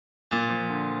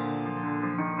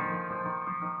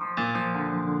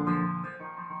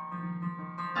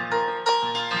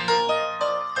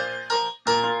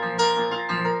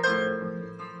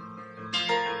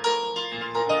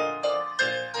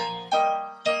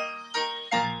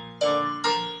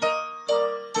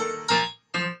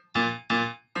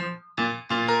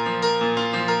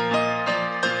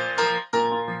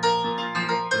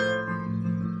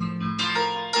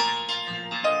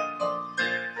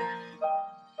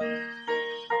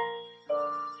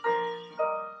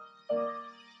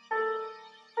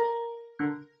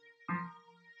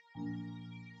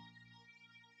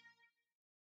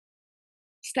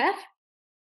Steph?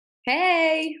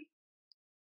 Hey!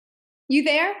 You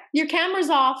there? Your camera's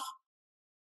off.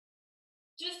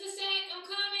 Just a sec, I'm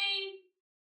coming.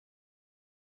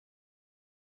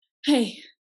 Hey.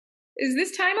 Is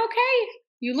this time okay?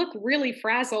 You look really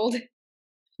frazzled.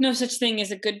 No such thing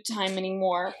as a good time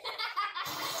anymore.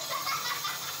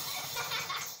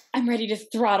 I'm ready to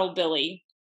throttle Billy.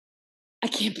 I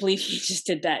can't believe he just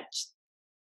did that.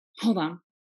 Hold on.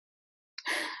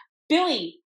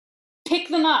 Billy, pick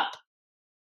them up.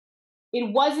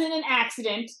 It wasn't an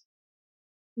accident.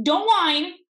 Don't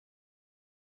whine.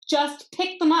 Just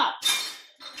pick them up.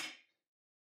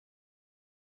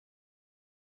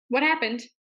 What happened?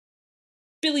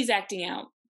 Billy's acting out.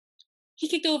 He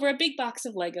kicked over a big box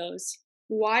of Legos.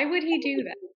 Why would he do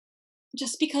that?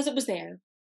 Just because it was there.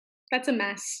 That's a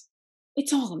mess.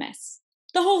 It's all a mess.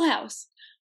 The whole house.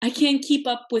 I can't keep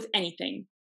up with anything.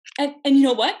 And you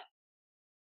know what?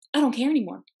 I don't care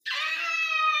anymore.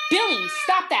 Billy,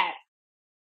 stop that!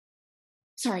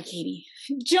 Sorry, Katie.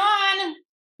 John!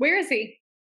 Where is he?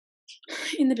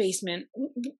 In the basement.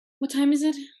 What time is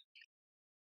it?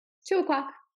 2:00.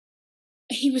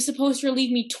 He was supposed to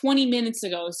relieve me 20 minutes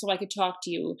ago so I could talk to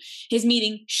you. His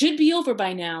meeting should be over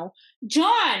by now.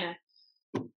 John!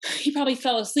 He probably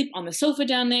fell asleep on the sofa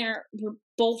down there. We're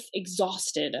both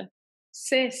exhausted.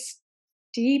 Sis,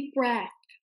 deep breath.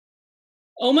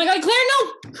 Oh my God, Claire,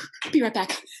 no! Be right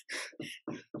back.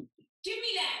 Give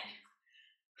me that!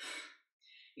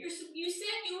 You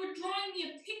said you were drawing me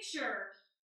a picture.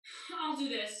 I'll do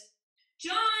this.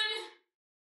 John!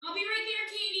 I'll be right there,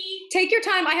 Katie! Take your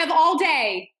time, I have all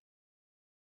day.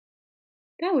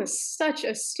 That was such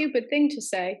a stupid thing to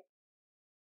say.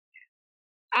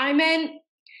 I meant,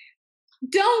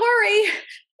 don't worry,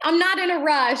 I'm not in a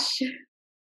rush.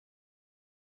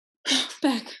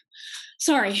 Back.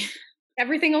 Sorry.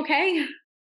 Everything okay?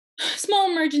 Small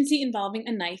emergency involving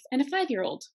a knife and a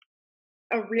 5-year-old.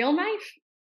 A real knife?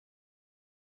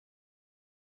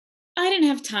 I didn't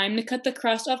have time to cut the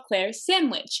crust off Claire's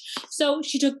sandwich, so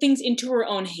she took things into her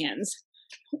own hands.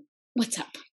 What's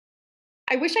up?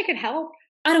 I wish I could help.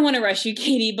 I don't want to rush you,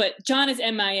 Katie, but John is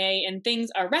MIA and things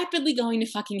are rapidly going to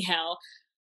fucking hell.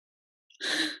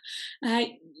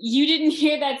 You didn't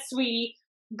hear that, sweetie.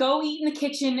 Go eat in the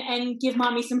kitchen and give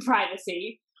mommy some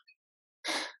privacy.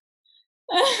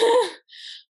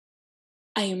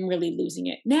 I am really losing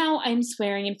it. Now I'm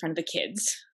swearing in front of the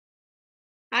kids.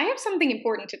 I have something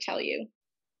important to tell you.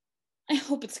 I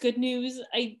hope it's good news.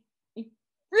 I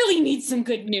really need some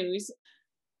good news.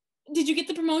 Did you get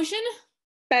the promotion?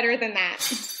 Better than that.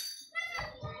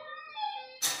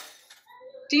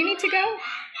 Do you need to go?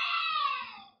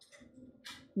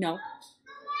 No.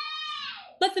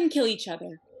 Let them kill each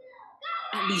other.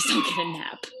 At least I'll get a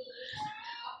nap.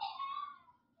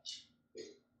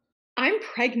 I'm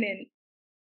pregnant.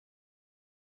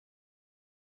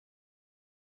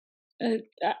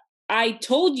 I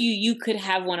told you you could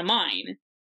have one of mine.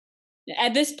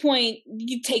 At this point,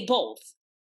 you take both.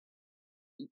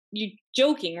 You're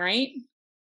joking, right?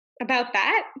 About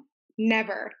that?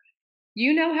 Never.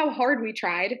 You know how hard we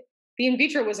tried. The in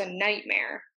vitro was a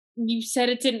nightmare. You said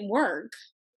it didn't work.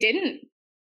 Didn't.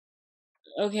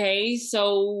 Okay,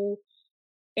 so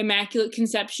immaculate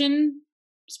conception?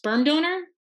 Sperm donor?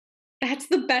 That's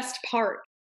the best part.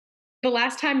 The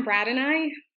last time Brad and I,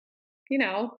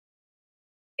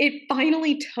 it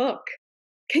finally took.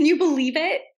 Can you believe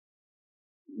it?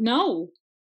 No.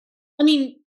 I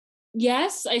mean,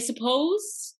 yes, I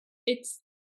suppose. I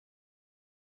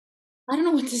don't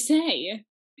know what to say.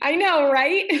 I know,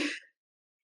 right?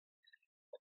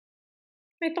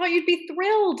 I thought you'd be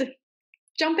thrilled.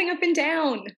 Jumping up and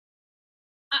down.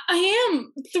 I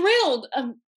am thrilled.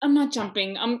 I'm not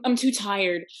jumping. I'm too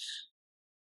tired.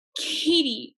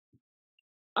 Katie,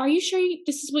 are you sure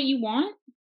this is what you want?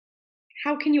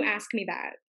 How can you ask me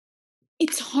that?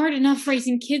 It's hard enough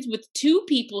raising kids with 2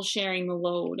 people sharing the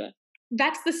load.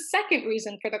 That's the second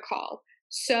reason for the call.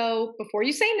 So before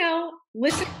you say no,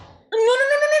 listen. No.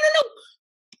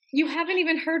 You haven't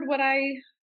even heard what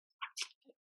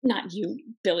Not you,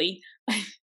 Billy.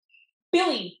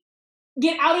 Billy,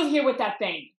 get out of here with that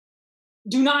thing.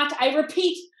 Do not, I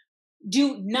repeat,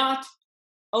 do not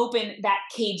open that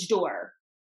cage door.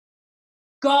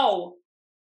 Go.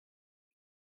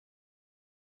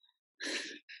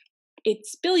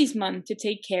 It's Billy's month to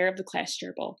take care of the class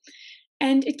gerbil,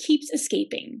 and it keeps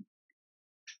escaping.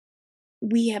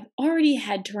 We have already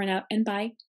had to run out and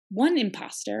buy one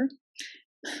imposter.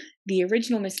 The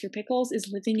original Mr. Pickles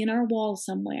is living in our wall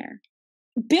somewhere.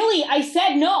 Billy, I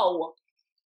said no!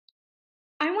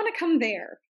 I want to come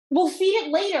there. We'll feed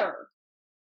it later.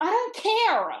 I don't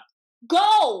care.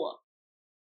 Go!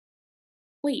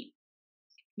 Wait,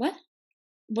 what?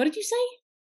 What did you say?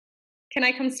 Can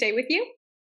I come stay with you?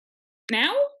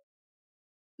 Now?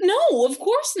 No, of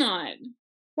course not.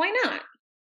 Why not?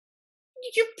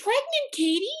 You're pregnant,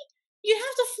 Katie. You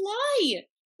have to fly.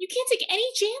 You can't take any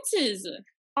chances.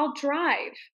 I'll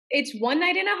drive. It's one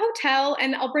night in a hotel,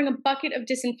 and I'll bring a bucket of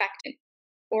disinfectant.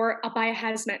 Or I'll buy a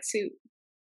hazmat suit.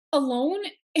 Alone?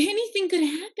 Anything could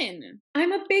happen.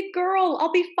 I'm a big girl.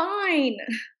 I'll be fine.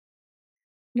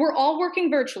 We're all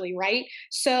working virtually, right?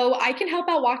 So I can help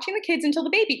out watching the kids until the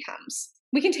baby comes.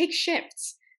 We can take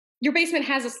shifts. Your basement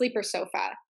has a sleeper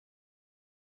sofa.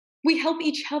 We help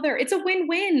each other. It's a win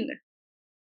win.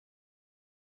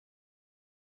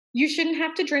 You shouldn't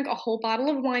have to drink a whole bottle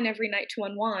of wine every night to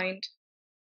unwind.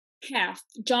 Half.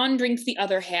 John drinks the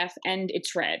other half, and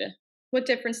it's red. What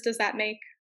difference does that make?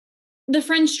 The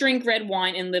French drink red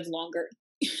wine and live longer.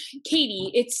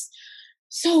 Katie, it's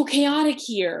so chaotic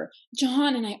here.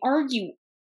 John and I argue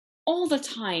all the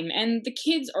time, and the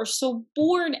kids are so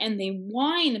bored and they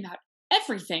whine about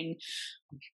everything.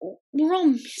 We're all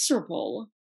miserable.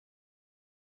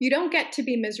 You don't get to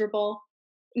be miserable.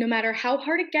 No matter how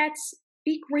hard it gets,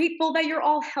 be grateful that you're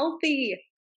all healthy.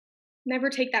 Never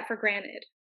take that for granted.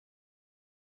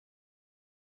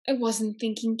 I wasn't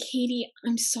thinking, Katie.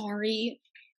 I'm sorry.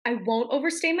 I won't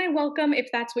overstay my welcome if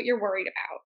that's what you're worried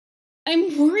about.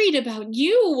 I'm worried about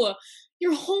you.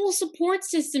 Your whole support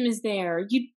system is there.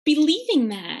 You'd be leaving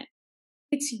that.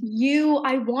 It's you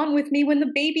I want with me when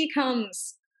the baby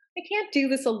comes. I can't do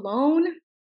this alone.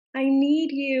 I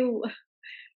need you.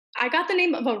 I got the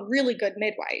name of a really good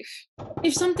midwife.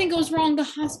 If something goes wrong, the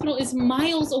hospital is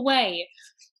miles away.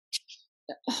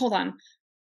 Hold on.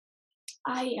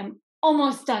 I am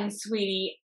almost done,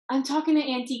 sweetie. I'm talking to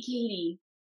Auntie Katie.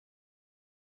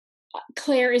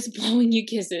 Claire is blowing you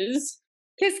kisses.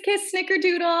 Kiss, kiss,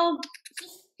 snickerdoodle.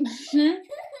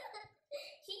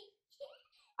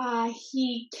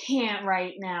 He can't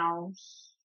right now.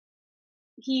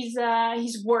 He's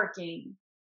working.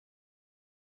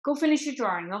 Go finish your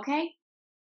drawing, okay?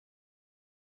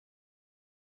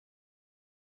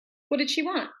 What did she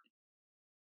want?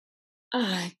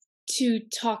 To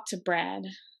talk to Brad.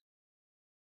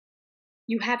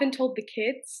 You haven't told the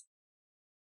kids?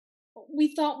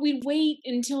 We thought we'd wait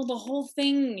until the whole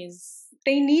thing is.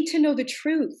 They need to know the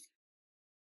truth.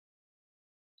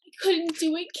 I couldn't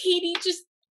do it, Katie.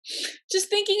 Just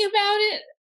thinking about it.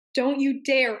 Don't you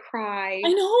dare cry.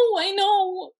 I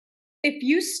know. If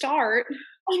you start.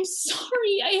 I'm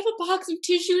sorry. I have a box of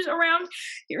tissues around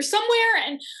here somewhere,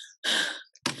 and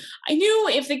I knew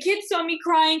if the kids saw me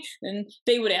crying, then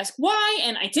they would ask why,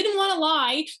 and I didn't want to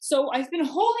lie, so I've been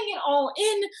holding it all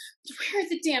in. Where are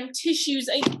the damn tissues?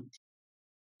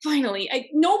 Finally,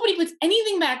 nobody puts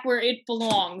anything back where it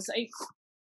belongs.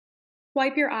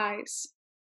 Wipe your eyes.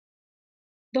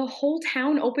 The whole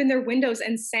town opened their windows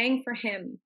and sang for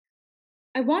him.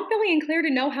 I want Billy and Claire to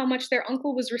know how much their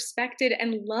uncle was respected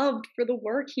and loved for the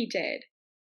work he did.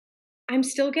 I'm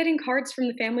still getting cards from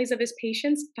the families of his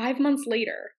patients 5 months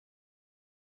later.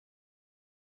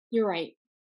 You're right.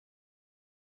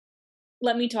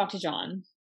 Let me talk to John.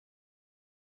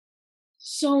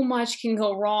 So much can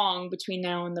go wrong between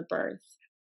now and the birth.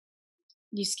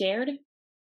 You scared?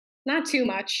 Not too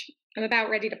much. I'm about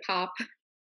ready to pop.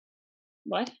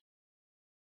 What?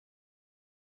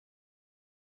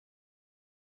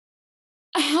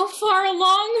 How far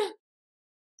along?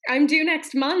 I'm due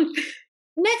next month.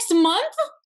 Next month?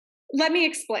 Let me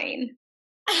explain.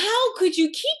 How could you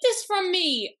keep this from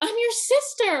me? I'm your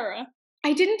sister.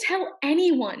 I didn't tell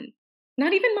anyone,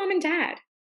 not even mom and dad.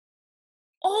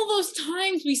 All those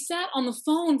times we sat on the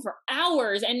phone for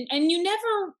hours and you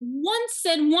never once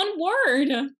said one word.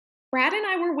 Brad and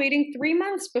I were waiting 3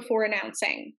 months before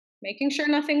announcing, making sure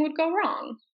nothing would go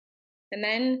wrong. And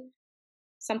then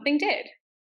something did.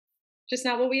 Just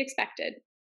not what we expected.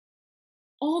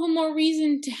 All the more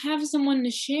reason to have someone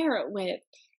to share it with.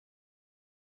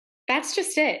 That's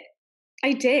just it.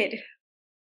 I did.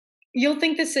 You'll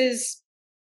think this is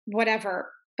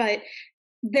whatever, but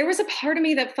there was a part of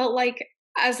me that felt like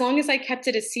as long as I kept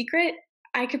it a secret,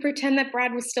 I could pretend that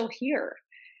Brad was still here.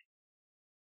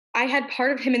 I had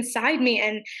part of him inside me,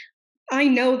 and I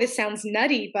know this sounds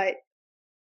nutty, but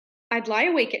I'd lie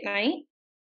awake at night,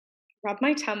 rub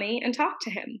my tummy, and talk to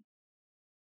him.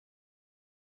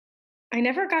 I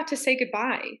never got to say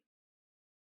goodbye.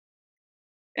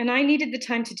 And I needed the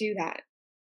time to do that.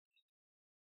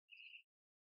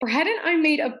 Brad and I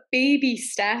made a baby,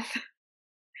 Steph.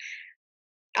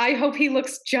 I hope he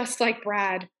looks just like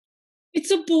Brad.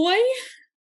 It's a boy?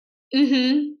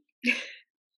 Mm-hmm.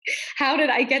 How did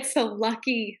I get so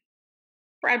lucky?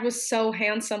 Brad was so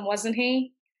handsome, wasn't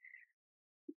he?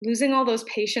 Losing all those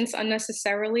patients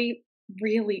unnecessarily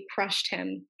really crushed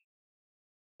him.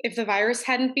 If the virus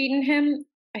hadn't beaten him,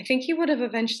 I think he would have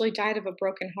eventually died of a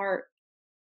broken heart.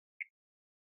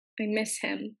 I miss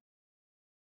him.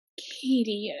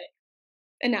 Katie,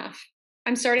 Enough.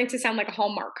 I'm starting to sound like a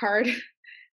Hallmark card.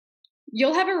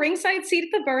 You'll have a ringside seat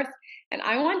at the birth, and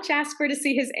I want Jasper to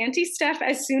see his Auntie Steph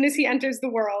as soon as he enters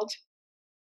the world.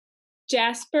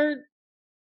 Jasper,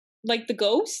 like the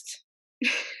ghost?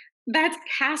 That's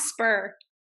Casper.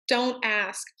 Don't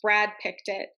ask. Brad picked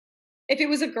it. If it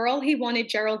was a girl, he wanted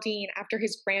Geraldine after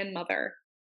his grandmother.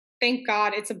 Thank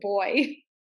God it's a boy.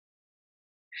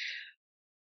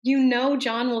 You know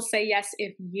John will say yes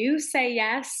if you say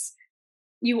yes.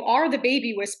 You are the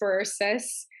baby whisperer,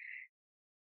 sis.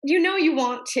 You know you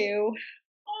want to.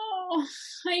 Oh,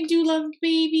 I do love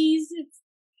babies.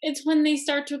 It's when they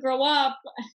start to grow up.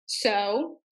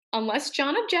 So, unless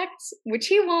John objects, which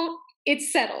he won't,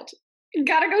 it's settled.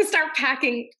 Gotta go start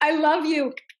packing. I love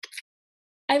you.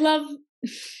 I love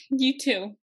you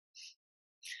too.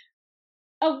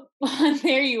 Oh,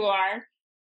 there you are.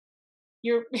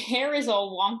 Your hair is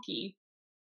all wonky.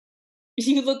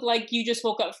 You look like you just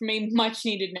woke up from a much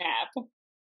needed nap.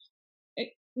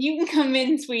 You can come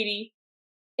in, sweetie.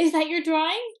 Is that your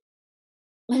drawing?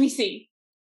 Let me see.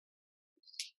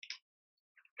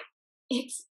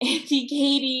 It's Auntie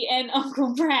Katie and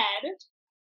Uncle Brad.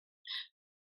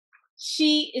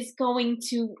 She is going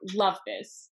to love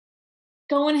this.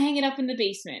 Go and hang it up in the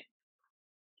basement.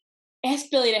 Ask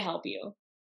Billy to help you.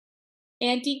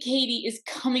 Auntie Katie is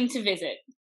coming to visit.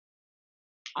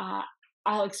 Uh,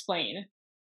 I'll explain.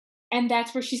 And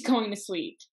that's where she's going to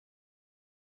sleep.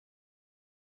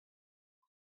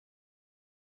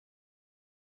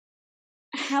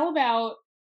 How about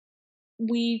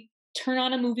we turn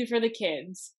on a movie for the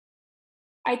kids?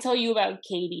 I tell you about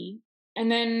Katie,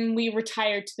 and then we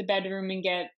retire to the bedroom and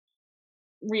get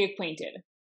reacquainted.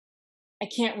 I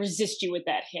can't resist you with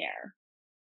that hair.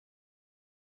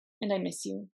 And I miss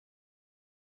you.